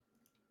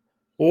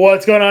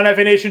What's going on,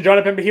 FA Nation?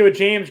 John Impemba here with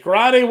James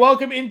Grande.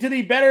 Welcome into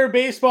the Better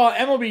Baseball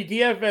MLB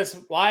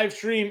DFS live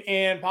stream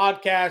and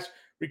podcast,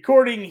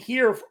 recording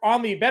here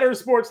on the Better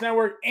Sports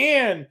Network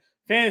and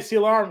Fantasy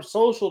Alarm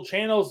social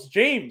channels.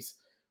 James,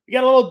 we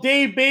got a little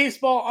day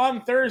baseball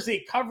on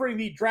Thursday covering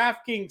the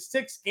DraftKings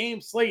 6-game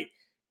slate,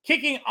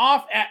 kicking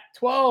off at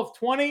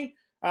 12:20.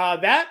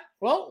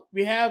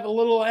 We have a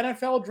little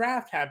NFL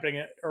draft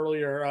happening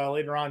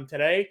later on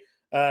today.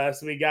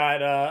 So we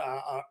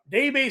got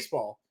day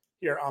baseball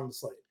here on the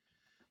slate.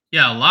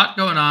 Yeah, a lot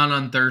going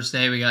on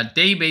Thursday. We got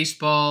day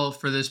baseball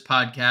for this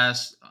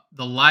podcast.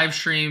 The live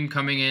stream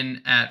coming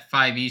in at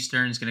 5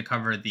 Eastern is going to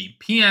cover the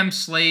PM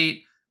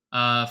slate,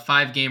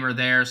 5-gamer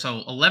there.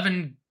 So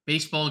 11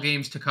 baseball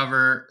games to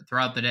cover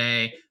throughout the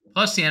day,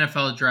 plus the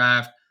NFL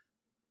draft,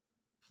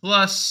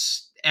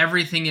 plus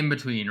everything in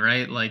between,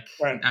 right?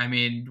 Right. I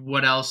mean,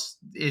 what else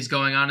is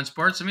going on in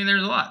sports? I mean,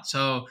 there's a lot.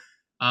 So,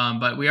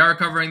 but we are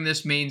covering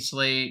this main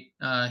slate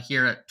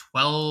here at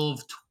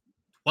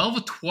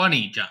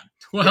 12:20, John.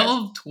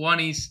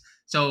 12:20.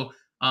 So,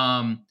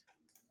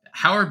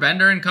 Howard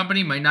Bender and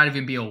company might not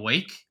even be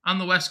awake on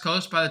the West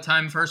Coast by the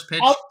time first pitch.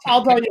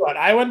 I'll tell you what.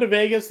 I went to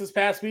Vegas this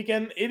past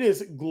weekend. It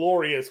is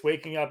glorious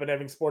waking up and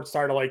having sports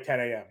start at like 10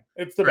 a.m.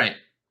 It's the right.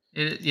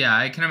 Yeah,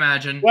 I can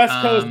imagine. West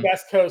Coast,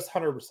 Best Coast,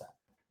 100%.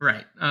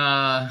 Right.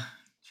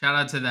 Shout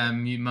out to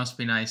them. You must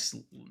be nice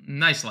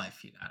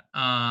life you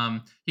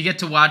got. You get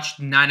to watch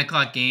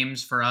 9:00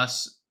 games for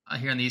us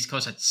here on the East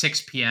Coast at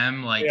 6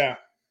 p.m. Yeah.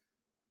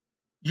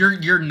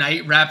 Your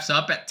night wraps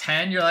up at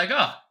 10. You're like,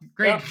 oh,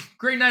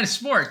 great night of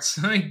sports.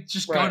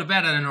 Just go to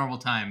bed at a normal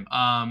time.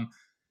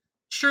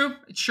 It's true.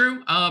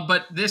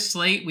 But this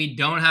slate, we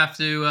don't have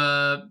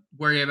to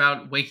worry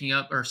about waking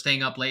up or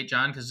staying up late,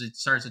 John, because it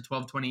starts at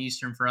 12:20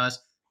 Eastern for us.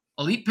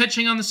 Elite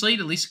pitching on the slate,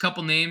 at least a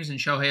couple names in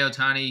Shohei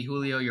Ohtani,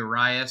 Julio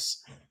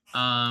Urias.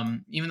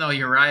 Even though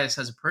Urias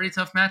has a pretty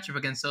tough matchup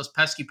against those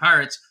pesky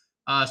Pirates.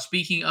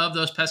 Speaking of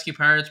those pesky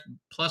Pirates,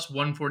 plus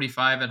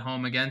 145 at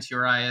home against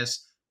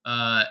Urias.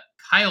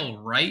 Kyle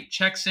Wright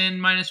checks in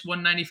minus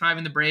 195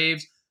 in the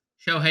Braves.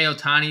 Shohei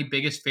Ohtani,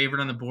 biggest favorite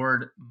on the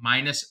board,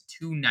 minus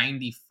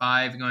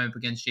 295 going up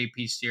against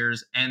JP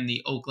Sears and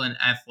the Oakland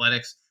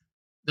Athletics.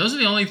 Those are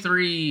the only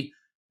three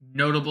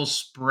notable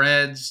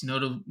spreads,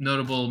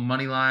 notable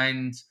money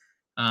lines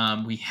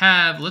we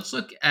have. Let's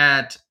look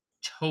at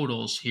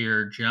totals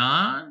here,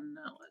 John.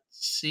 Let's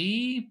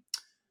see.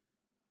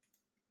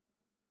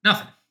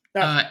 Nothing.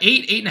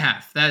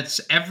 8.5. That's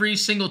every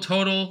single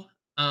total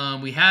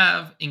we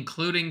have,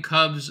 including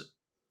Cubs,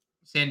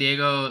 San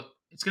Diego.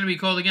 It's going to be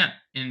cold again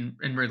in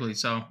Wrigley,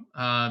 so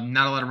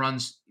not a lot of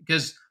runs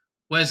because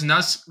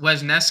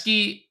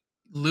Wesneski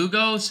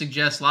Lugo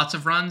suggests lots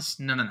of runs.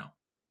 No,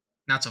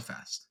 not so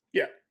fast.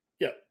 Yeah.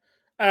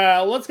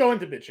 Let's go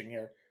into pitching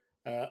here.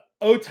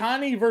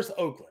 Ohtani versus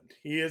Oakland.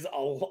 He is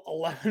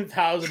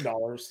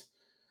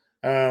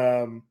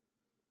 $11,000.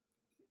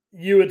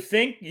 You would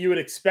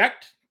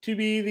expect to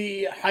be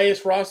the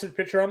highest rostered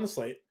pitcher on the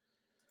slate.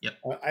 Yep.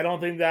 I don't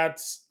think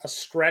that's a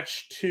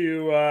stretch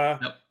to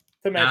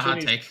mention. Hot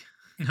take.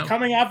 Nope.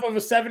 Coming off of a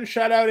 7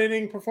 shutout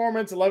inning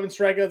performance, 11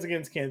 strikeouts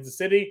against Kansas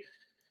City.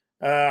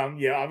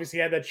 Obviously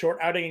had that short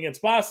outing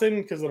against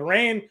Boston because of the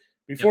rain.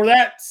 Before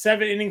that,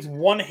 7 innings,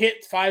 1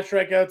 hit, 5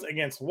 strikeouts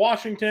against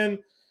Washington.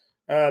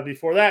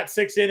 Before that,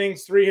 6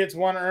 innings, 3 hits,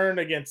 1 earned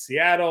against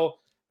Seattle.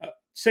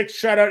 6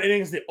 shutout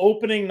innings the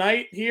opening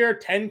night here,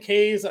 10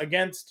 Ks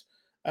against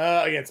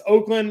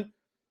Oakland.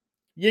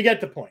 You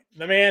get the point.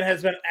 The man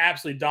has been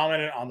absolutely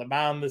dominant on the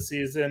mound this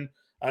season.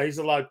 He's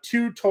allowed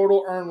 2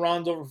 total earned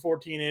runs over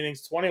 14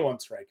 innings, 21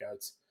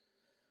 strikeouts.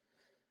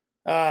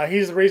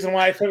 He's the reason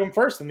why I took him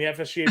first in the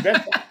FSGA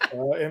bet.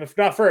 And if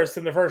not first,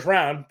 in the first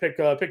round, pick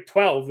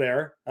 12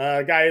 there.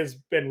 Guy has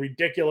been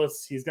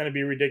ridiculous. He's going to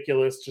be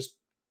ridiculous. Just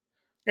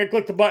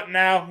click the button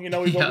now. We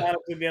don't want him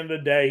at the end of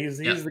the day. He's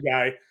the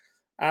guy.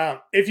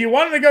 If you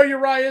wanted to go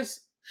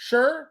Urias,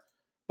 sure.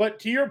 But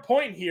to your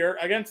point here,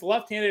 against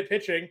left-handed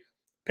pitching,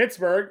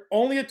 Pittsburgh,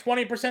 only a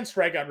 20%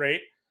 strikeout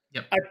rate,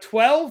 a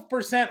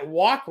 12%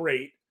 walk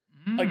rate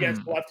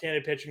against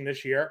left-handed pitching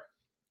this year,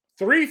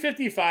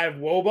 355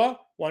 WOBA,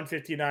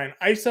 159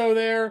 ISO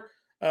there.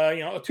 A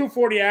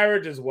 240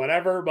 average is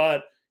whatever,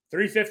 but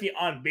 350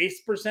 on base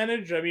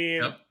percentage. I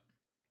mean,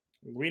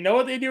 we know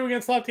what they do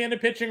against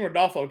left-handed pitching.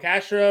 Rodolfo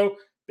Castro,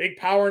 big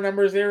power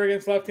numbers there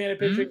against left-handed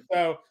pitching.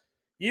 So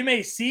you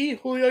may see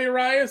Julio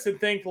Urias and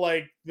think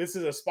like this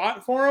is a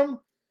spot for him.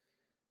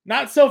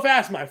 Not so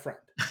fast, my friend.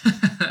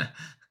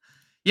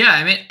 Yeah,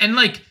 I mean, and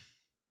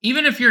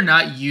even if you're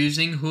not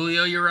using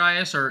Julio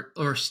Urias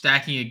or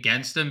stacking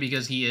against him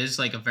because he is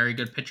a very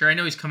good pitcher. I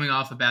know he's coming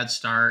off a bad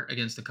start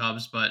against the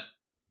Cubs, but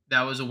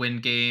that was a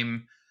win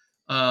game.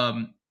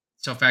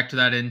 So factor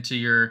that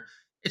into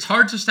it's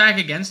hard to stack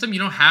against him. You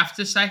don't have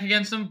to stack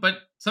against him, but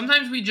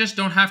sometimes we just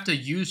don't have to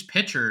use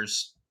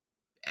pitchers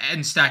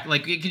and stack.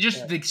 It could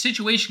just the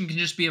situation can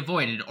just be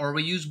avoided, or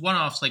we use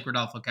one-offs like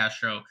Rodolfo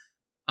Castro.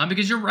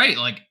 Because you're right,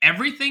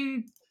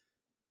 everything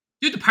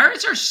Dude, the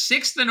Pirates are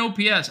 6th in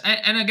OPS.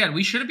 And again,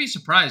 we shouldn't be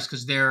surprised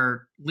because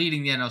they're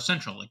leading the NL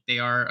Central. Like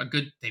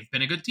they've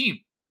been a good team.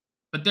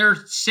 But they're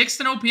 6th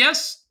in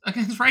OPS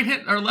against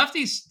right-hand or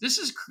lefties. This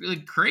is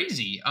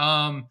crazy.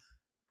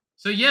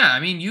 So yeah, I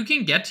mean, you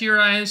can get to your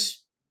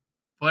eyes,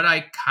 but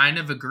I kind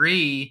of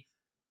agree.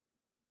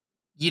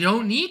 You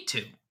don't need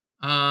to.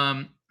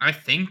 I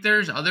think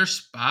there's other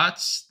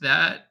spots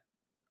that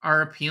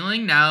are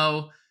appealing.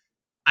 Now,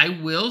 I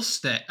will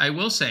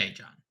say,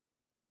 John,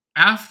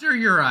 after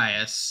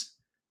Urias,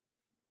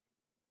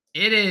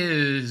 it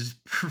is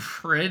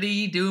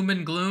pretty doom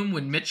and gloom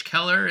when Mitch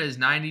Keller is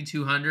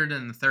 9,200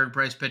 and the third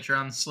price pitcher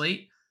on the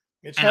slate.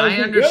 Mitch And Keller's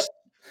been good.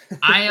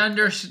 I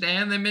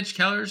understand that Mitch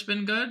Keller's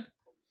been good.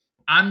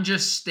 I'm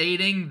just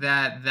stating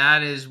that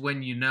that is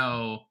when you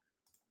know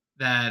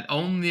that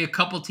only a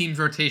couple teams'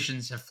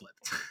 rotations have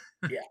flipped.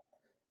 Yeah.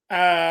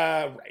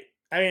 Right.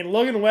 I mean,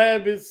 Logan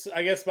Webb is,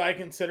 I guess, I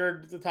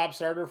considered the top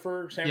starter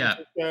for San Yeah.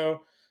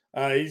 Francisco.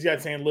 He's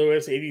got St.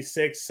 Louis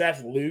 86.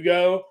 Seth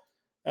Lugo,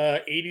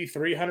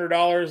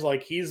 $8,300.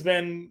 Like he's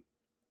been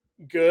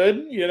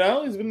good. You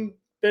know, he's been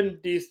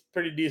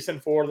pretty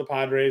decent for the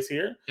Padres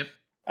here. Yep.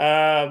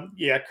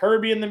 Yeah,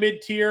 Kirby in the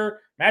mid tier.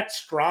 Matt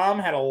Strom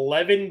had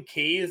 11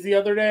 Ks the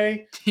other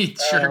day. He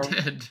sure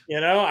did.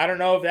 You know, I don't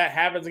know if that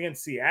happens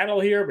against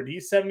Seattle here, but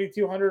he's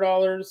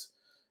 $7,200.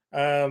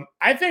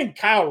 I think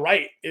Kyle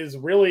Wright is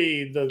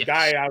really the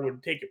guy I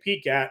would take a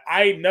peek at.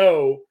 I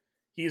know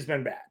he's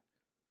been bad.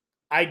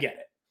 I get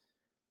it.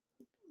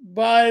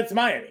 But it's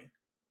Miami,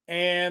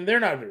 and they're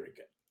not very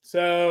good.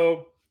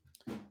 So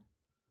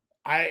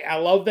I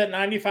love that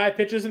 95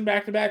 pitches in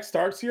back-to-back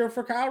starts here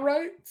for Kyle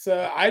Wright.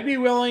 So I'd be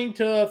willing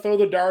to throw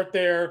the dart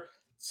there,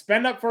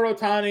 spend up for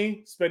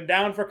Ohtani, spend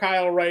down for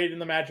Kyle Wright in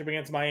the matchup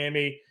against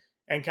Miami,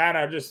 and kind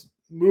of just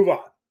move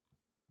on.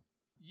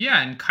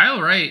 Yeah, and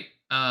Kyle Wright,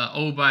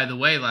 by the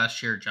way,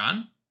 last year,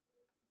 John,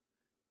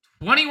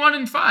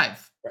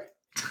 21-5. Right.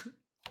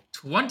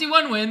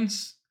 21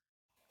 wins,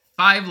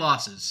 5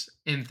 losses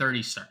in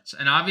 30 starts.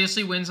 And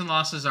obviously wins and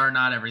losses are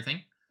not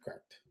everything.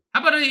 Correct.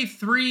 How about a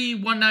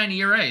 3.19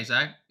 ERA? Is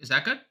that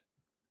good?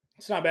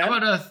 It's not bad. How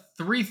about a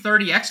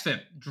 3.30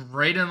 xFIP?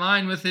 Right in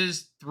line with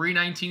his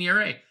 3.19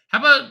 ERA. How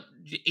about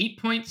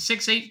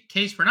 8.68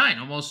 Ks per 9?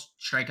 Almost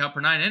strikeout per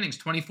 9 innings,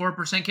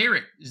 24% K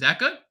rate. Is that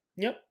good?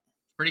 Yep.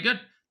 Pretty good.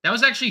 That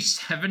was actually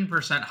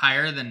 7%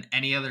 higher than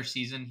any other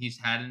season he's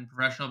had in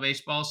professional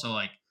baseball. So,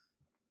 like,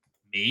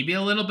 maybe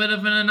a little bit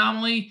of an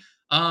anomaly.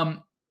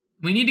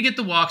 We need to get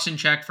the walks in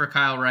check for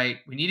Kyle Wright.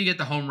 We need to get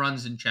the home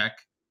runs in check.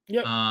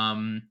 Yep.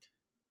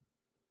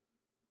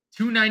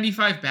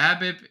 295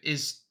 BABIP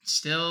is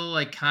still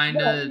like kind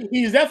of.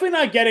 He's definitely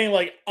not getting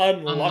like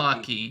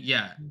unlucky.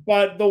 Yeah.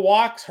 But the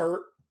walks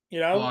hurt. You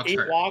know, 8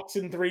 hurt. walks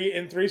in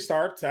three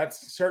starts.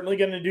 That's certainly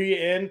going to do you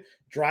in.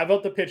 Drive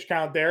up the pitch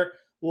count there.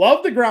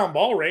 Love the ground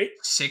ball rate.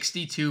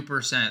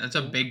 62%. That's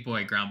a big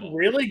boy ground ball.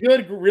 Really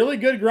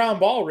good ground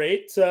ball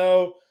rate.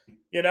 So,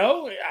 you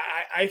know,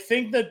 I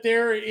think that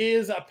there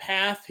is a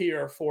path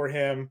here for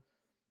him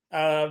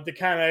to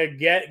kind of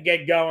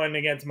get going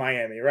against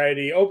Miami, right?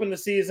 He opened the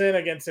season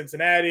against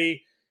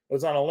Cincinnati,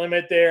 was on a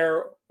limit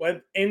there,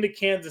 went into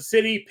Kansas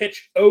City,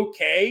 pitched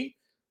okay,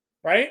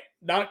 right?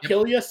 Not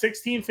kill you,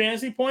 16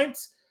 fantasy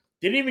points.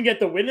 Didn't even get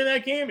the win in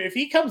that game. If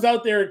he comes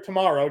out there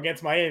tomorrow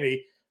against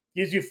Miami,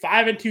 gives you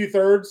 5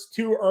 2/3,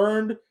 2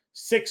 earned,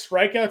 6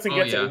 strikeouts, and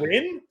gets a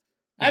win,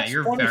 that's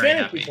 20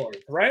 fantasy points,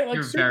 right? Like,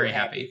 you're super very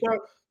happy. So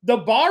the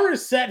bar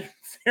is set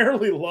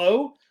fairly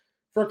low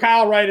for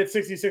Kyle Wright at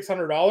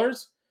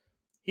 $6,600.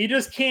 He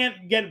just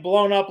can't get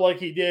blown up like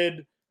he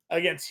did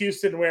against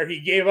Houston, where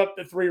he gave up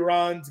the 3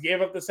 runs, gave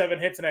up the 7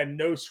 hits, and had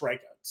no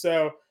strikeouts.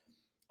 So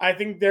I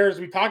think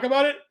we talk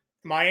about it,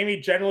 Miami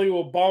generally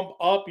will bump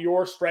up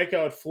your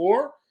strikeout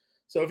floor.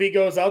 So if he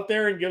goes out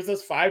there and gives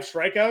us 5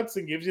 strikeouts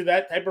and gives you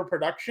that type of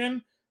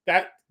production,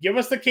 that give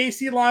us the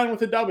KC line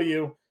with a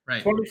W,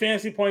 right? 20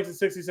 fantasy points at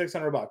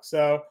 $6,600.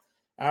 So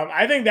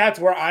I think that's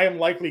where I am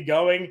likely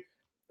going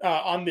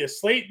on this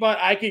slate. But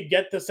I could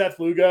get to Seth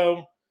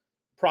Lugo,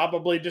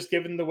 probably just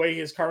given the way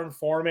his current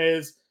form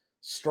is.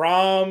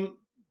 Strom,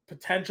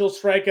 potential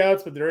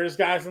strikeouts, but there is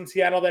guys in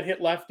Seattle that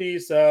hit lefty.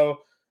 So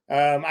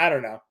I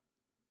don't know.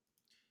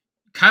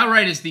 Kyle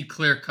Wright is the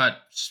clear-cut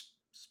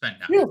spend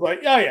down. Feels like,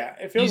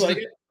 it feels like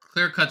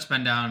clear-cut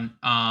spend down.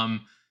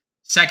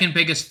 Second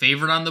biggest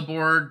favorite on the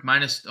board,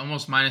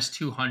 almost minus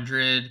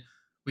 200.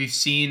 We've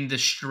seen the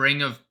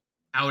string of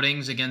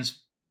outings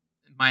against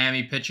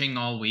Miami pitching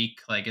all week.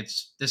 Like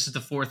this is the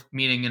 4th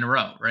meeting in a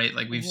row, right?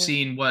 Like we've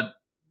seen what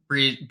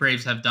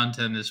Braves have done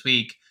to him this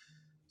week.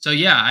 So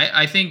yeah,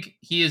 I think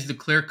he is the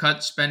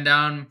clear-cut spend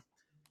down.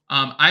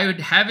 I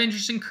would have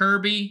interest in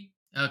Kirby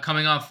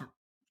coming off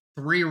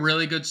 3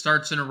 really good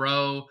starts in a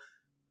row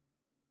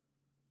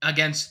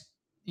against,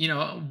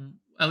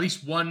 at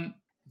least one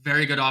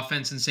very good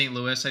offense in St.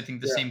 Louis. I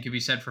think the same could be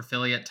said for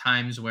Philly at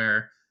times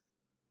where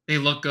they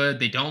look good,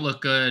 they don't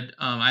look good.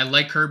 I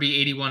like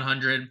Kirby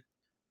 8,100.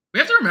 We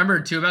have to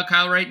remember too about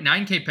Kyle Wright,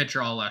 9K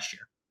pitcher all last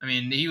year. I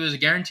mean, he was a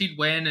guaranteed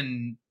win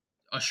and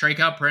a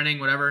strikeout per inning,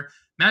 whatever.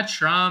 Matt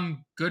Strahm,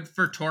 good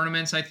for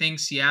tournaments. I think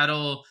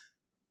Seattle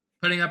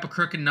putting up a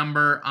crooked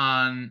number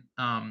on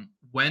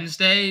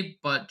Wednesday,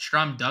 but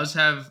Strahm does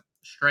have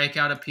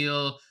strikeout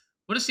appeal.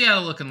 What is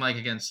Seattle looking like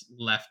against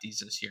lefties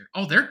this year?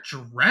 Oh, they're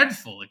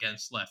dreadful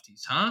against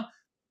lefties, huh?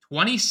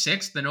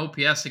 26th in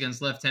OPS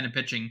against left-handed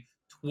pitching,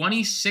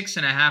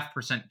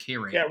 26.5% K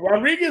rate. Yeah,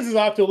 Rodriguez is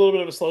off to a little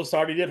bit of a slow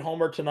start. He did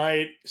homer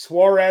tonight.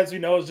 Suarez,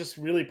 is just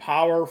really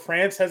power.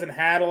 France hasn't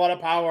had a lot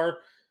of power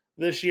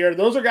this year.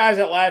 Those are guys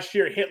that last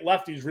year hit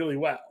lefties really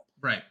well.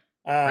 Right.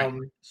 Right.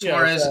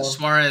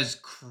 Suarez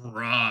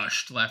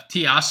crushed left.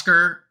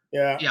 Teoscar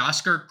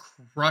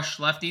crushed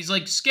lefties.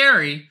 Like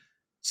scary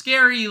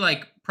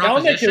like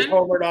proposition. Kelnick has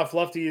homered off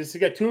lefties. He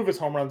got 2 of his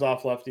home runs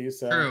off lefties.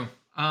 So. True.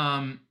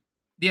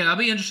 Yeah, that'll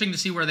be interesting to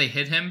see where they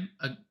hit him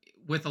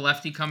with a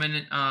lefty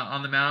coming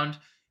on the mound.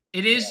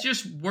 It is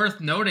just worth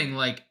noting,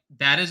 like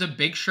that is a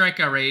big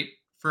strikeout rate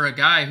for a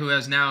guy who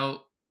has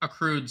now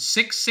accrued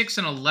 6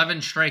 and 11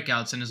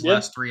 strikeouts in his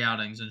last 3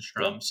 outings in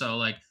Strum. So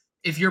like,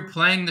 if you're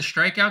playing the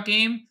strikeout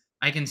game,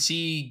 I can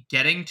see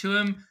getting to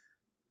him.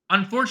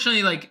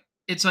 Unfortunately, like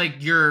it's like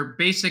you're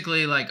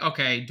basically like,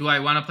 okay, do I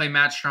want to play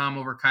Matt Strahm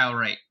over Kyle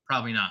Wright?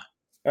 Probably not.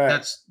 Right.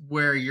 That's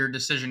where your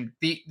decision.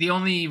 The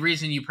only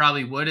reason you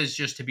probably would is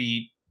just to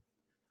be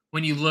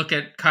when you look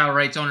at Kyle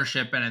Wright's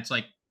ownership and it's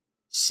like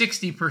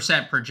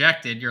 60%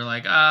 projected. You're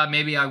like,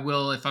 maybe I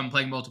will if I'm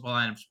playing multiple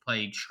lineups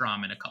play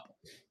Strahm in a couple.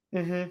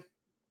 Mm-hmm.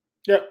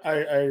 Yep, I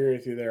agree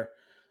with you there.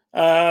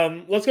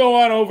 Let's go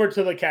on over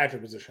to the catcher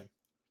position.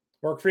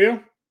 Work for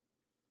you?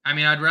 I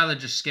mean, I'd rather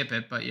just skip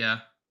it, but yeah.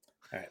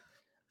 All right.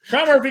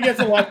 Sean Murphy gets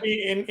a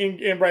lefty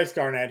in Bryce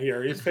Garnett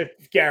here. He's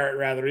Garrett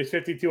rather. He's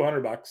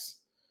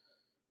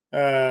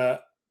 $5,200.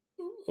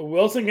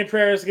 Wilson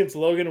Contreras against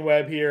Logan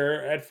Webb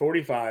here at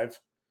 45.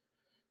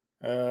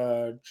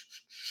 No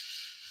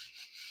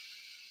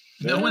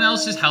one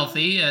else is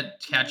healthy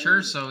at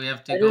catcher, so we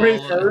have to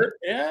Everybody's hurt.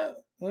 Yeah.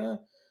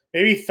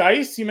 Maybe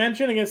Theis, you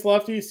mentioned, against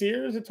lefty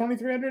Sears at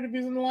 2,300 if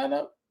he's in the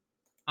lineup.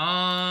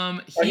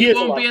 He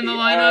won't be in the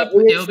lineup.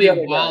 It'll be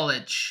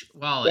Wallach.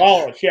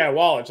 Yeah,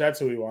 Wallach. That's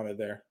who we wanted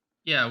there.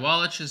 Yeah,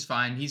 Wallach is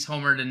fine. He's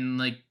homered in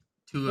like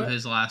 2 of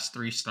his last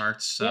 3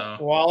 starts. So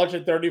Wallach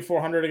at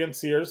 3,400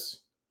 against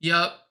Sears.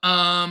 Yep.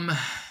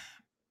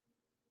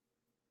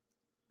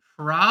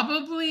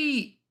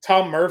 Probably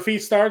Tom Murphy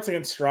starts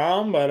against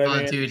Strahm, but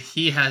I mean, dude,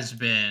 he's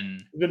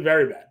been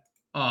very bad.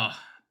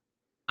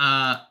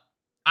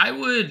 I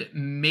would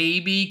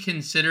maybe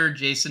consider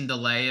Jason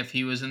DeLay if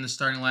he was in the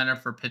starting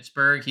lineup for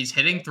Pittsburgh. He's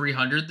hitting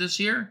 300 this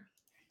year.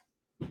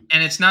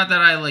 And it's not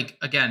that I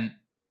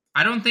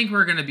don't think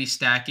we're going to be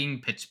stacking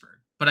Pittsburgh,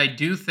 but I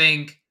do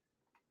think,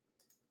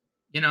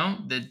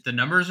 the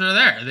numbers are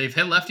there. They've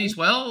hit lefties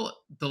well.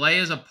 DeLay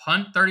is a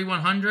punt,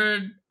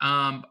 3,100.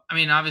 I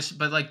mean, obviously,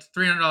 but like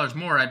 $300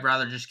 more, I'd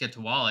rather just get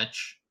to Wallach.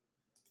 Is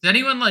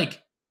anyone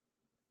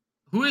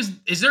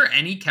is there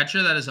any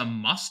catcher that is a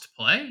must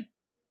play?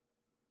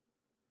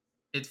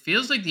 It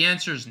feels like the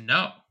answer is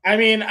no. I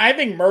mean, I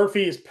think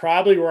Murphy is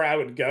probably where I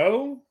would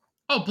go.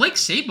 Oh, Blake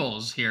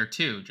Sable's here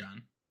too,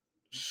 John.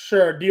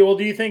 Sure. Do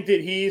you think that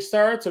he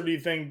starts, or do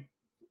you think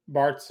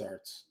Bart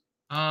starts?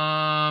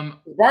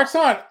 Bart's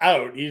not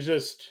out. He's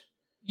just.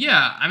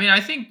 Yeah, I mean,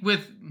 I think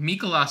with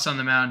Mikolas on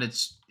the mound,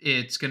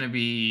 it's going to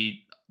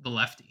be the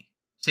lefty.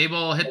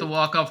 Sable hit the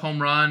walk-off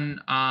home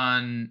run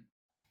on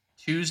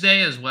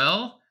Tuesday as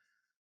well.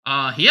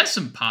 He has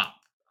some pop.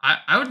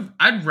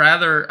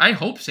 I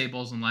hope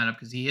Sable's in the lineup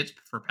because he hits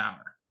for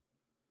power.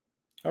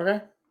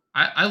 Okay.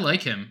 I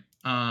like him.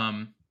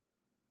 I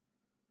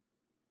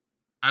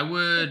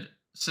would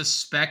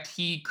suspect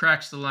he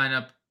cracks the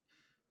lineup.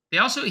 He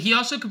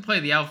also could play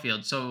the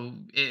outfield. So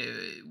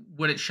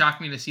would it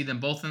shock me to see them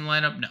both in the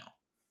lineup? No.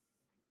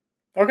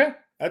 Okay,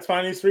 that's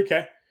fine. He's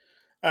 3K.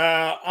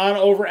 On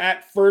over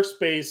at first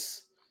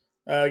base,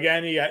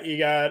 again you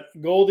got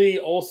Goldie,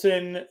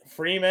 Olsen,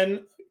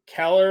 Freeman,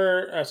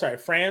 Keller.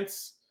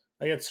 France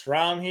against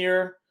Strahm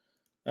here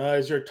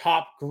is your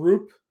top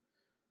group.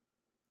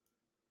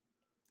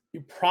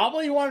 You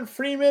probably want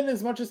Freeman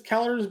as much as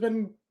Keller's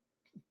been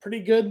pretty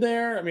good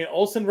there. I mean,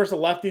 Olsen versus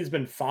lefty has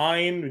been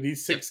fine.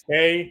 He's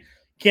 6K.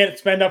 Can't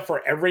spend up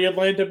for every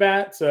Atlanta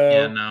bat. So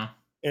yeah, no.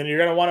 And you're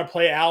gonna want to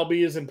play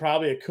Albies and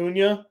probably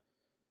Acuna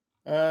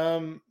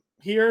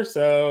here.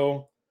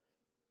 So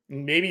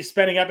maybe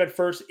spending up at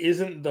first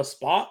isn't the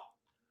spot.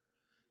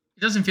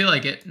 It doesn't feel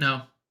like it.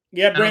 No.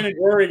 Yeah, Brandon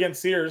Drury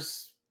against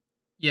Sears.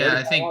 Yeah,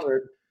 I think.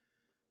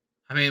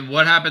 I mean,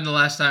 what happened the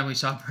last time we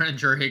saw Brandon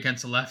Drury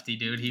against a lefty,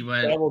 dude? He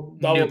went double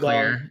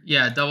nuclear. Dong.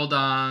 Yeah, double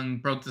dong,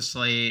 broke the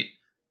slate.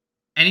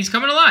 And he's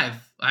coming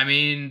alive. I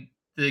mean,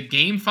 the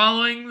game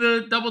following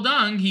the double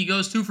dong, he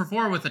goes 2 for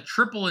 4 with a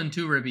triple and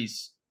 2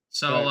 ribbies.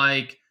 So,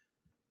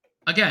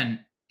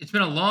 again, it's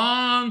been a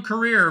long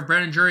career of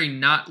Brandon Drury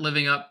not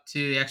living up to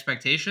the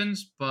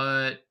expectations.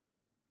 But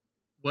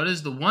what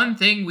is the one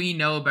thing we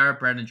know about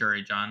Brandon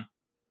Drury, John?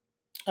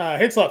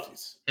 Hits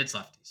lefties.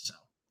 So,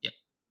 yeah.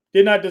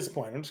 Did not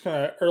disappoint. I'm just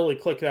going to early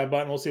click that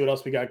button. We'll see what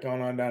else we got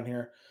going on down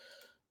here.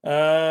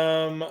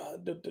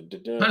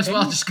 Might as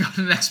well just go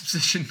to the next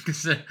position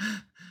because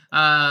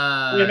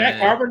yeah, Matt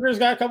Carpenter's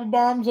got a couple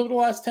bombs over the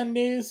last 10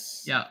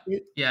 days. yeah,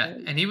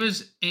 and he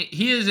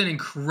is an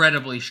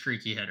incredibly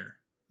streaky hitter.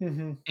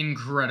 Mm-hmm.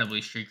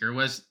 Incredibly streaker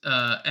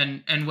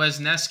and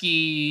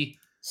Wesneski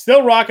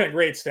still rocking a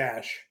great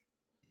stash.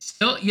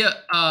 Still, yeah.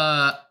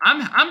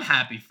 I'm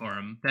happy for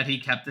him that he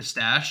kept the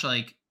stash,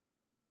 like,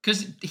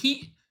 because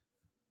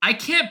I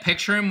can't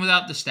picture him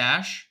without the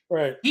stash.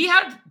 Right.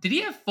 Did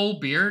he have full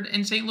beard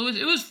in St. Louis?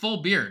 It was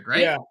full beard,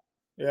 right?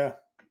 Yeah.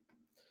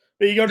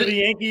 But you go to the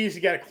Yankees,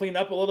 you got to clean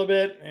up a little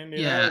bit, and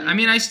I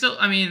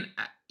mean,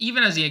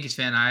 even as a Yankees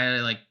fan,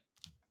 I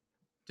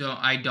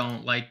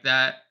don't like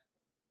that.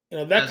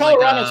 That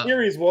Colorado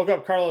series woke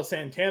up Carlos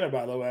Santana,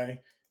 by the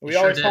way. We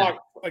always talk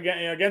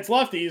against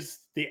lefties.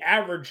 The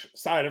average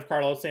side of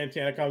Carlos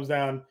Santana comes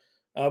down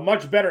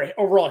much better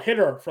overall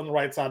hitter from the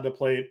right side of the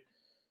plate.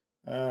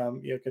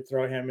 You could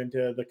throw him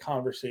into the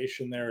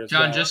conversation there as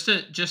well.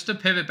 John, just to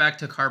pivot back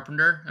to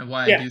Carpenter and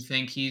why I do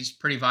think he's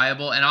pretty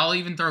viable, and I'll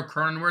even throw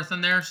Cronenworth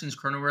in there since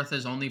Cronenworth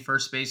is only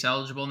first base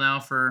eligible now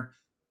for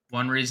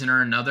one reason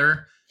or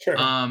another. Sure.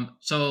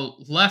 So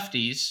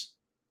lefties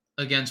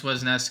against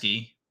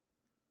Wesneski,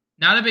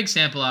 not a big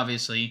sample,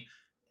 obviously.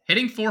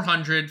 Hitting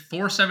 400,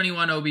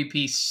 471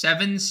 OBP,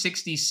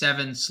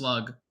 767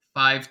 slug,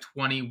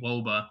 520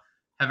 WOBA.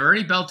 Have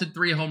already belted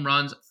 3 home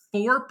runs,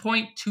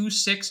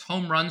 4.26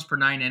 home runs per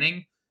 9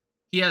 inning.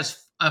 He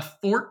has a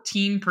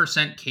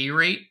 14% K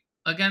rate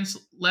against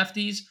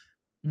lefties,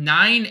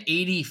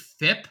 980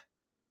 FIP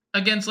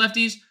against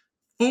lefties,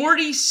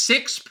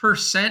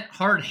 46%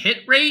 hard hit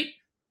rate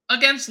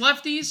against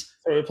lefties.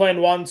 So we're playing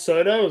Juan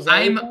Soto.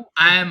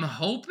 I'm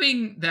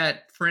hoping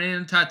that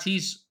Fernando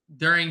Tatis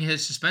during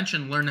his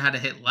suspension learned how to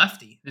hit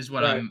lefty. Is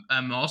what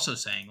I'm also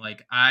saying.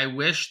 Like, I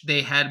wish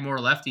they had more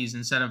lefties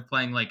instead of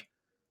playing like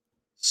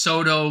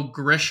Soto,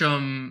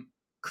 Grisham,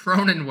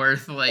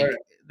 Cronenworth. Like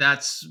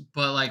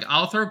but like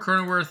I'll throw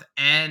Cronenworth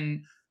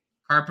and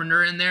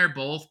Carpenter in there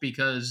both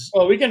because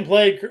we can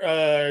play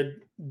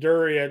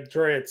Drury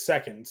at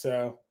second.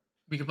 So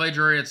we can play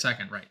Drury at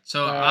second, right?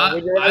 So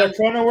would you rather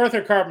Cronenworth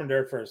or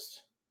Carpenter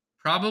first?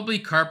 Probably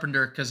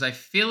Carpenter, because I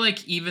feel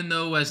like even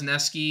though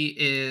Wesneski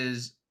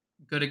is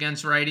good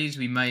against righties,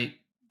 we might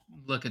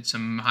look at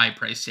some high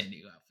price San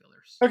Diego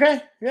outfielders. Okay,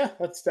 yeah,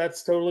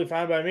 that's totally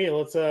fine by me.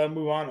 Let's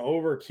move on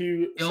over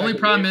to the only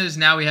problem is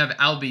now we have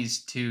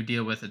Albies to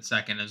deal with at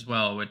second as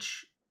well,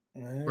 which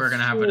we're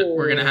gonna have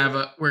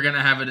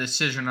a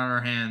decision on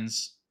our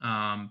hands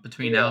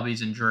between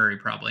Albies and Drury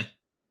probably.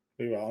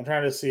 Well, I'm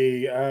trying to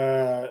see.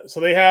 So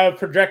they have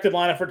projected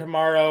lineup for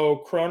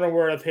tomorrow.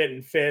 Cronenworth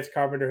hitting 5th,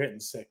 Carpenter hitting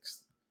 6th.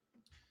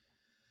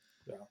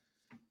 So.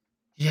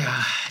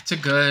 Yeah, it's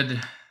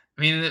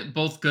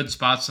both good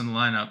spots in the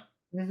lineup.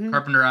 Mm-hmm.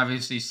 Carpenter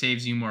obviously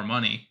saves you more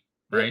money,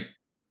 right?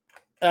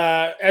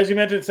 As you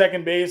mentioned,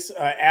 second base,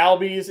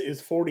 Albies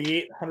is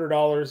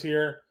 $4,800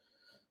 here.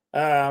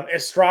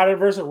 Estrada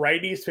versus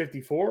righties,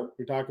 54.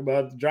 We talk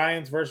about the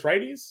Giants versus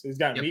righties. He's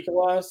got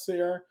Mikolas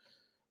here.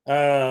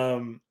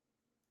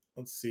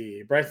 Let's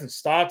see. Bryson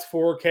Stott's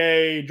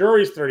 4K.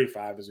 Drury's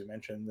 35, as we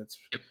mentioned. That's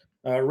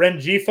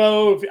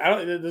Rengifo.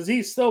 Does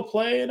he still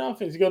play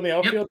enough? Is he going to the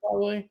outfield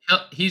probably?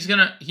 He's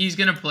gonna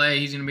play.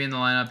 He's gonna be in the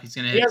lineup. He's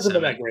gonna hit. He hasn't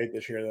been that great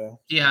this year,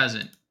 though. He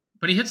hasn't,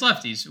 but he hits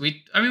lefties.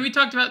 We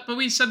talked about, but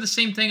we said the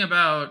same thing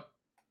about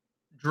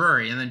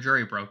Drury, and then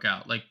Drury broke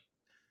out. Like,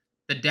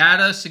 the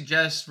data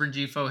suggests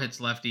Rengifo hits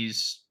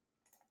lefties,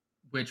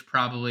 which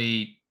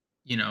probably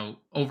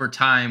over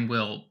time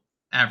will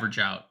average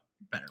out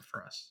better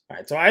for us. All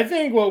right, so I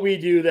think what we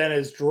do then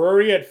is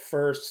Drury at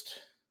first.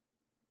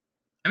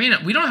 I mean,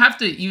 we don't have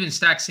to even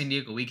stack San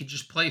Diego. We could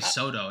just play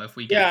Soto if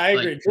we get. Yeah, I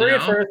agree. Drury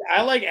at first.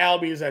 I like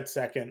Albies at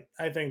second.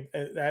 I think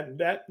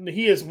that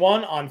he is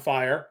on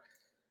fire.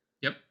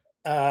 Yep.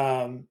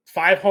 5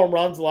 home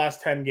runs the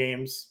last 10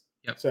 games.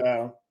 Yep.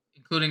 So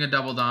including a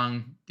double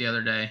dong the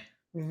other day.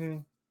 Mm-hmm.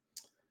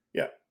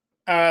 Yeah.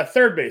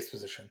 Third base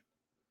position.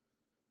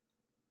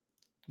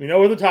 We know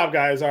where the top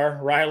guys are.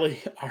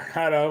 Riley,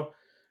 Arenado,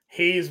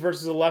 Hayes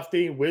versus a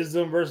lefty,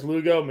 Wisdom versus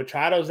Lugo.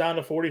 Machado's down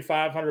to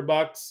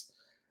 $4,500.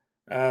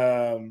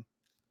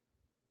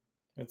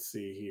 Let's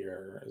see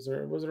here.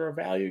 Was there a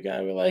value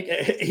guy we like?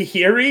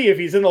 Hiri, if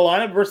he's in the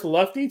lineup versus the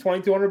lefty,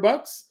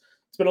 $2,200.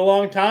 It's been a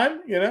long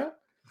time,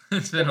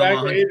 It's been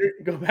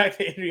go back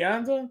to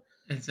Adrianza.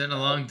 It's been a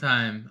long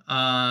time.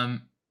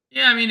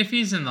 Yeah, I mean, if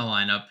he's in the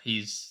lineup,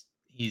 he's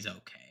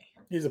okay.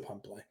 He's a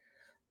pump play.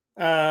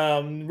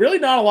 Really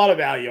not a lot of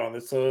value on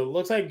this, so it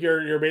looks like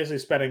you're basically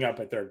spending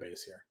up at third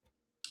base here.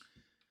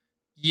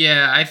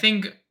 Yeah, I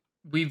think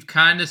we've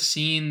kind of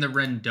seen the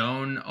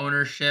Rendon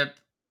ownership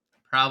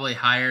probably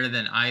higher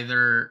than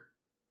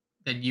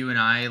you and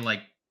I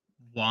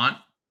want.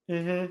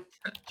 Mm-hmm.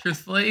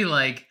 Truthfully,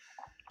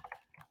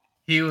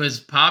 he was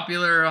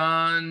popular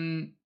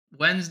on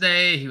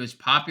Wednesday. He was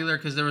popular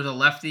because there was a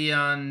lefty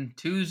on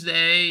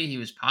Tuesday. He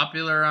was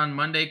popular on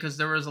Monday because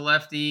there was a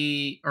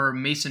lefty, or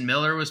Mason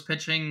Miller was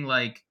pitching.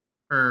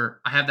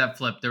 Or I have that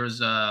flip. There was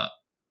a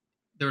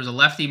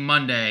lefty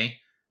Monday,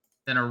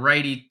 then a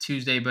righty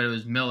Tuesday, but it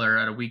was Miller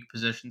at a weak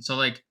position. So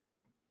like,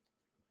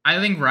 I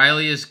think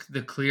Riley is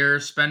the clear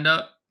spend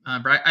up.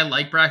 I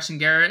like Braxton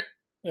Garrett,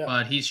 Yeah,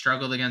 but he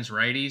struggled against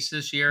righties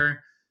this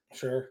year,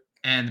 sure.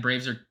 and the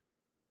Braves are,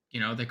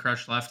 they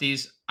crush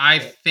lefties. I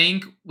Yeah.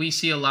 think we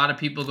see a lot of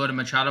people go to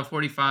Machado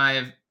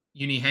 45,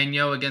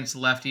 Eugenio against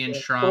lefty and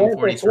Yeah. Strom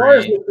Suarez 43.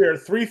 this year,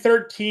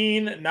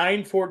 313,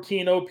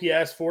 914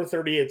 OPS,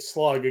 438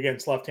 slug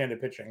against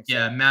left-handed pitching. So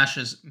Yeah,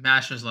 mashes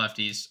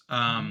lefties.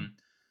 Mhm.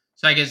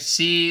 So I could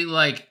see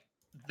like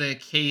the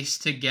case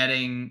to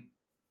getting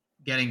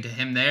to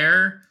him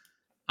there.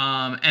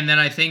 And then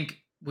I think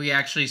we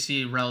actually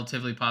see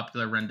relatively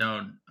popular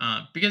Rendon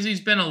because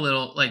he's been a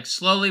little like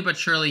slowly but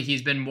surely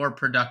he's been more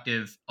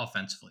productive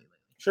offensively lately.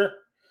 Sure.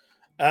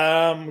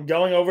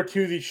 Going over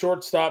to the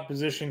shortstop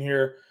position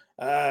here.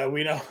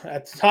 We know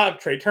at the top,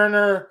 Trey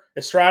Turner,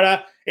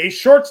 Estrada, a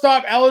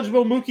shortstop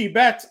eligible Mookie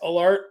Betts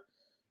alert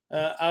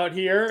out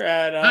here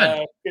at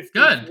Good,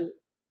 53. good.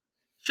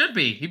 Should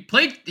be. He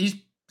played. He's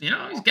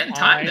getting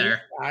time I,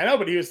 there. I know,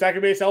 but he was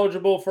second base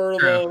eligible for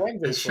True. the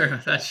Wednesday That's true.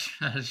 slate. So.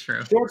 That is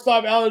true.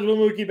 Shortstop eligible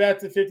Mookie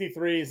Betts at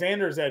 53,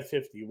 Xander's at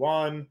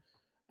 51.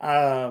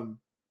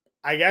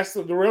 I guess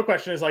the real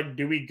question is like,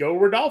 do we go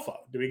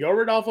Rodolfo? Do we go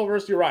Rodolfo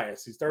versus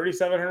Urias? He's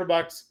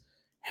 $3,700.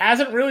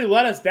 Hasn't really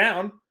let us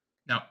down.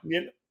 No.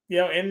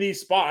 In these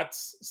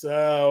spots.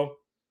 So,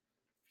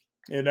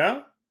 I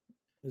mean,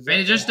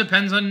 it just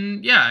depends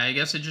on. Yeah, I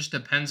guess it just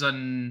depends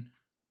on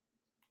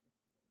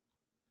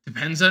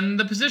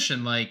the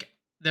position. Like,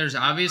 there's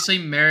obviously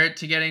merit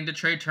to getting to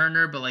Trey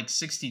Turner, but like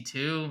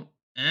 62,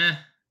 eh.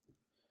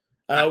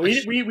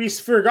 We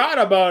forgot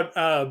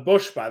about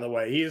Bush, by the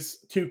way.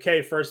 He's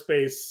 2K first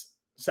base,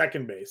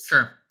 second base.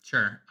 Sure.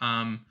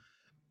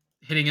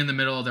 Hitting in the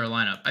middle of their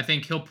lineup. I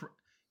think he'll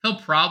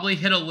probably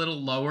hit a little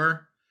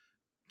lower,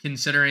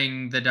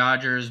 considering the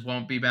Dodgers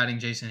won't be batting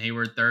Jason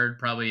Hayward third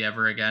probably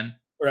ever again.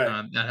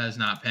 Right. That has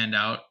not panned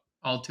out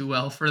all too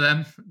well for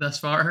them thus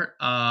far.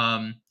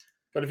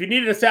 But if you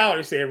needed a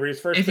salary saver, he's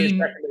first If base, you,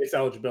 second base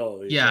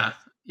eligibility. yeah, So.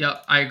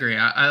 yep, I agree.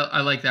 I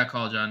like that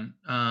call, John.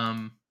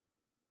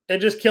 It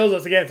just kills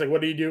us again. It's like,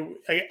 what do you do?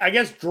 I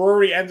guess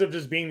Drury ends up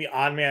just being the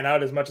odd man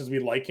out as much as we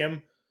like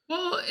him.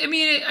 Well, I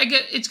mean, I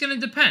get it's going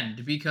to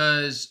depend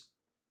because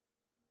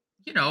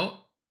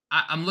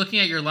I'm looking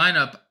at your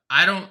lineup.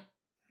 I don't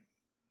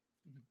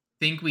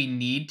think we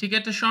need to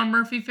get to Sean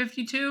Murphy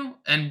 52,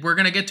 and we're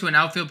going to get to an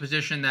outfield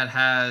position that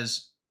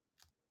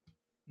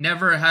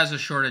never has a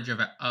shortage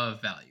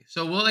of value.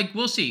 So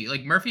we'll see.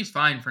 Like Murphy's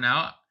fine for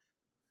now.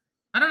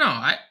 I don't know.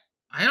 I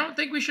don't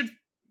think we should.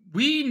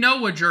 We know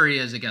what Jury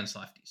is against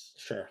lefties.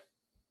 Sure.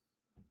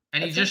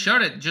 And he just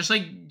showed it. Just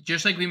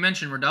like we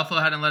mentioned, Rodolfo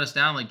hadn't let us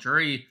down. Like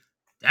Jury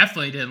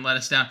definitely didn't let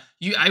us down.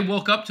 I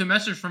woke up to a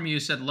message from you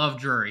said love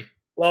Jury.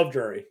 Love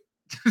Jury.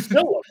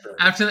 Still love Jury.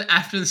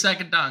 after the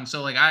second dong.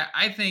 So like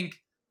I think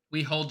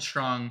we hold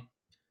strong.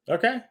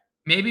 Okay.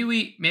 Maybe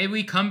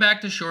we come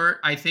back to short.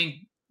 I think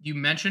you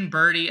mentioned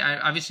Birdie.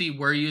 Obviously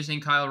we're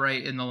using Kyle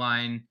Wright in the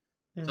line.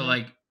 Mm-hmm. So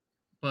like,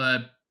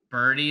 but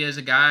Birdie is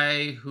a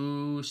guy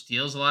who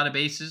steals a lot of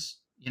bases.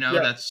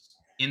 That's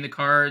in the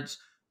cards.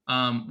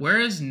 Where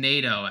is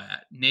Nato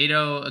at?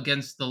 Nato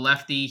against the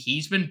lefty.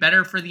 He's been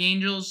better for the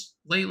Angels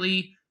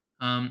lately.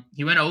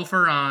 He went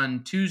over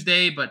on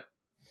Tuesday, but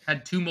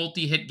had 2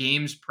 multi-hit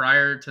games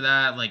prior to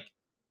that. Like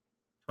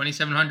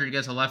 2,700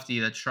 against a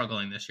lefty that's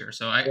struggling this year.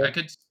 So I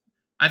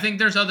think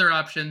there's other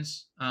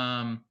options.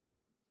 I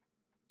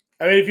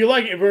mean, if you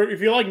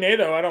like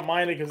Nato, I don't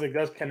mind it because it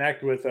does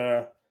connect with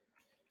our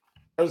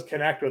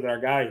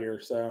guy here.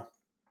 So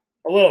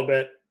a little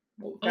bit.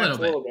 A little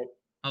bit.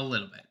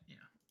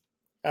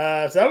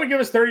 So that would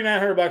give us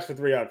 $3,900 for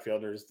 3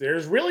 outfielders.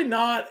 There's really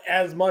not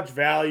as much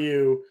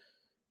value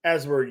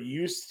as we're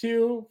used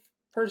to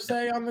per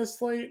se on this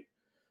slate.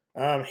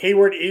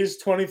 Hayward is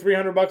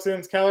 $2,300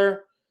 against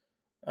Keller.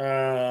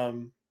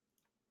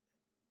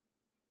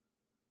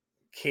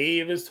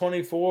 Cave is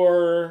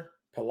 24.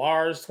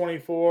 Pilar's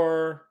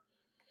 24.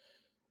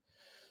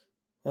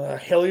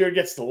 Hilliard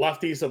gets the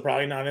lefty, so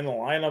probably not in the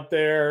lineup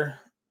there.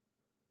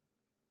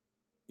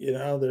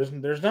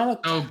 There's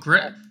not a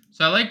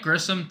So I like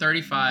Grissom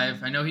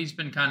 35. I know he's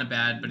been kind of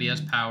bad, but he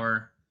has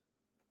power.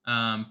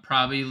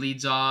 Probably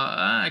leads off.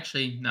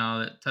 Actually,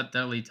 no,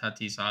 they'll lead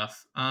Tatis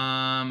off.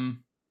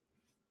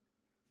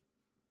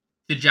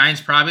 The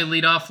Giants probably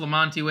lead off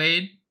Lamonte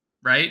Wade,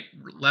 right?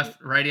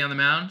 Righty on the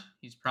mound.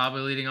 He's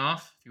probably leading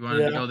off. If you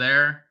wanted to go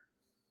there,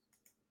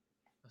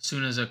 as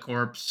soon as a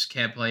corpse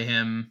can't play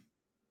him.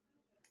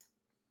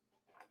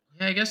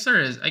 Yeah, I guess there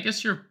is. I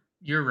guess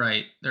you're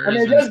right.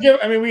 It does give.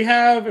 I mean, we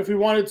have if we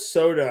wanted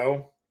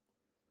Soto.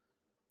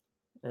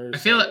 I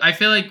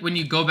feel like when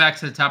you go back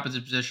to the top of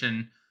the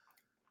position,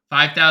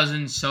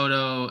 5,000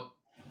 Soto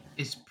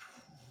is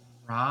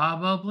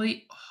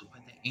probably.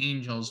 But the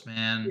Angels,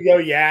 man. We go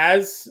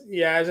Yaz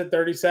at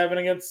 37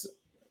 against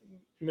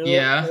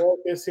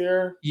Milwaukee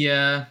here.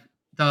 Yeah,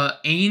 the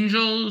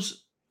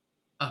Angels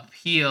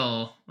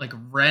appeal like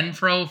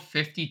Renfroe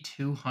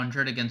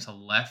 5,200 against a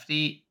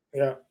lefty.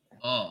 Yeah.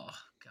 Oh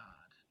God.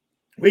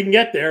 We can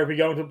get there if we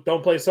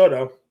don't play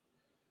Soto.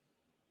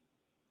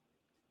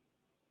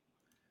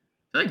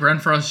 I feel like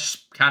Renfro's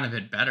just kind of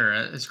bit better.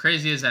 As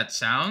crazy as that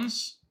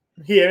sounds.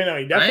 He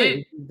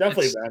definitely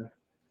been.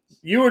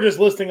 You were just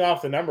listing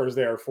off the numbers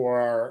there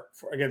for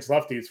against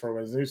lefties for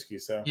Wisniewski.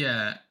 So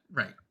yeah,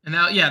 right. And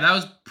that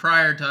was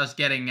prior to us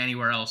getting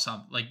anywhere else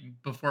up, like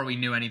before we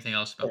knew anything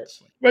else about the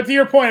slate. But to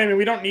your point, I mean,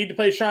 we don't need to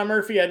play Sean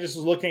Murphy. I just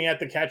was looking at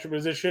the catcher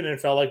position and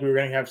felt like we were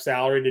going to have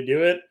salary to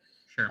do it.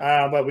 Sure.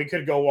 But we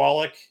could go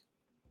Wallach.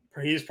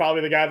 He's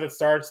probably the guy that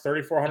starts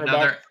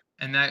 $3,400.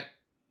 And that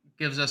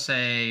gives us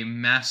a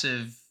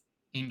massive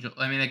angel.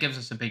 I mean, that gives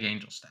us a big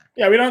angel stack.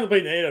 Yeah, we don't have to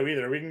play NATO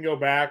either. We can go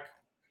back,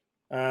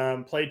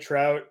 play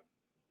Trout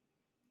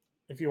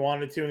if you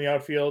wanted to in the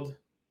outfield.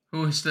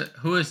 Who is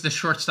the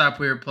shortstop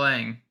we were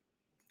playing?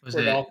 Was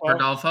Rodolfo. It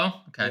Rodolfo?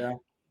 Okay. Yeah.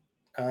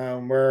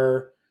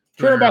 We're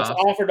 $200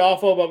 off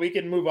Rodolfo, but we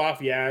can move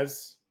off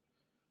Yaz.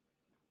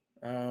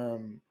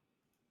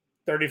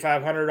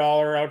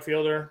 $3,500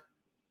 outfielder.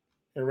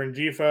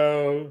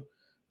 Rengifo,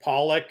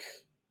 Pollock.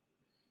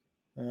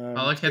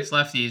 Pollock hits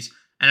lefties.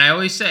 And I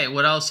always say,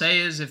 what I'll say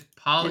is if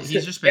Pollock,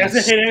 he's just been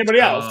hasn't hit anybody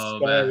else.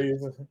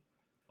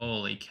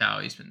 Holy cow,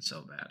 he's been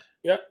so bad.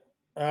 Yep.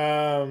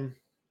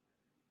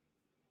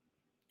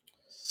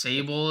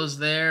 Sable is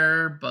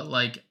there, but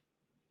like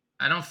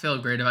I don't feel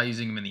great about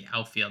using him in the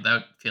outfield.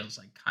 That feels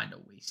like kind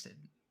of wasted.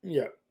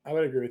 Yeah, I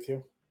would agree with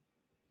you.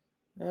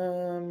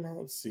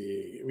 Let's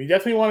see. We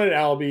definitely wanted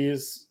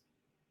Albies.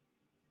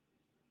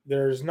 We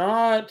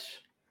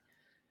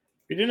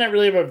didn't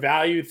really have a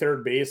value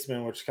third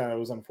baseman, which kind of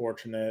was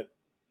unfortunate.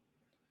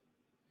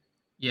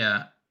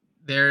 Yeah,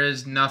 there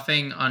is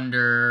nothing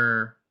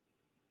under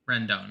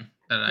Rendon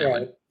that I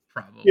would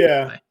probably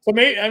play. So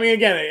maybe, I mean,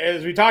 again,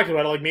 as we talked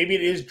about, like maybe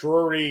it is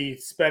Drury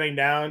spending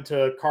down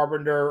to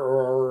Carpenter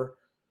or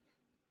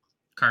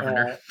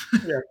Carpenter.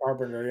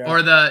 Carpenter. Yeah,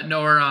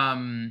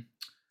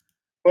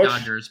 or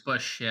Dodgers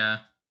Bush. Yeah.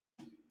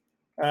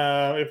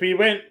 If we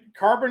went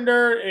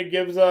Carpenter, it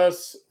gives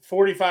us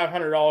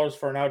 $4,500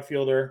 for an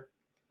outfielder.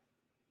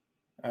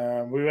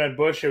 We went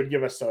Bush, it would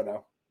give us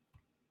Soto.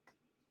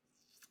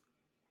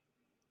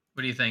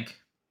 What do you think?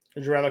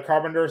 Would you rather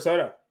Carpenter or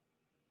Soto?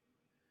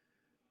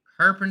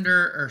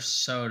 Carpenter or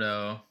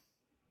Soto?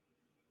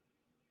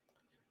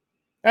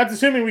 That's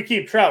assuming we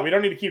keep Trout. We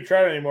don't need to keep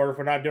Trout anymore if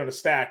we're not doing a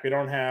stack. We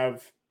don't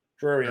have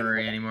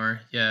Drury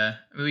anymore. Yeah.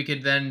 We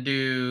could then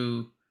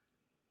do...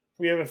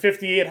 We have a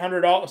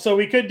 $5,800. So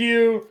we could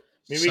do...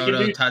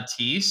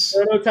 Tatis?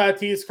 Soto,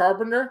 Tatis,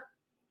 Carpenter.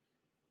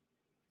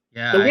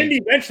 Yeah. The wind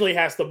eventually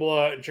has to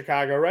blow out in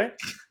Chicago, right?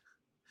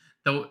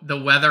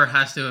 The weather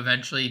has to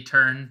eventually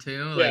turn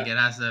too. Like it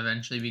has to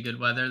eventually be good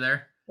weather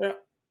there. Yeah.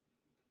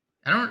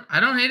 I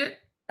don't hate it.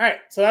 All right.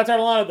 So that's our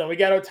lineup then. We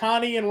got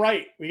Ohtani and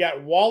Wright. We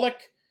got Wallach,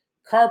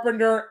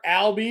 Carpenter,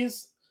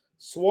 Albies,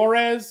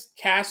 Suarez,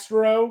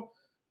 Castro.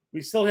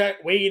 We still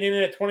got weighing in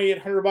at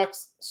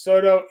 $2,800,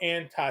 Soto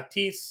and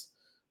Tatis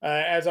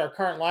as our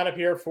current lineup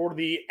here for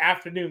the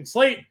afternoon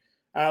slate.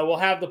 We'll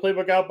have the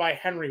playbook out by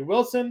Henry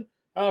Wilson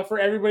for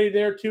everybody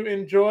there to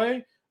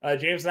enjoy.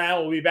 James and I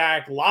will be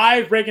back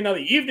live breaking down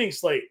the evening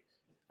slate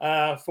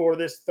for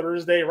this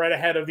Thursday right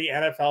ahead of the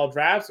NFL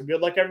draft. So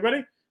good luck,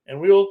 everybody, and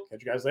we will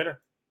catch you guys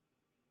later.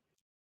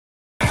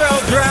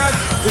 NFL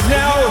Draft is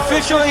now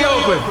officially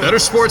open. Better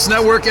Sports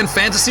Network and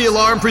Fantasy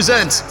Alarm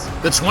presents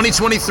the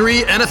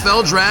 2023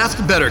 NFL Draft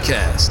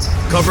Bettercast,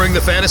 covering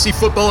the fantasy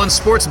football and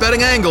sports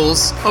betting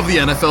angles of the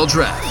NFL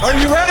Draft. Are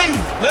you ready?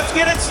 Let's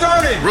get it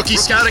started. Rookie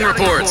scouting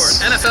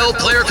reports, NFL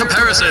player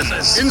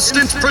comparisons,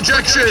 instant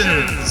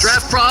projections,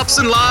 draft props,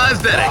 and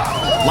live betting.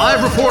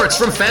 Live reports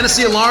from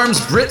Fantasy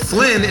Alarm's Britt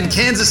Flynn in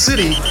Kansas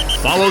City.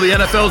 Follow the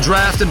NFL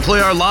Draft and play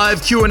our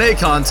live Q&A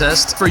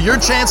contest for your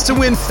chance to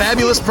win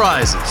fabulous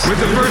prizes. With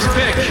the first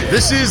pick,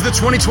 this is the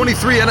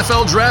 2023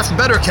 NFL Draft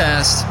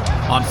Bettercast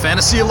on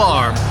Fantasy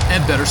Alarm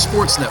and Better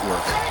Sports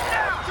Network.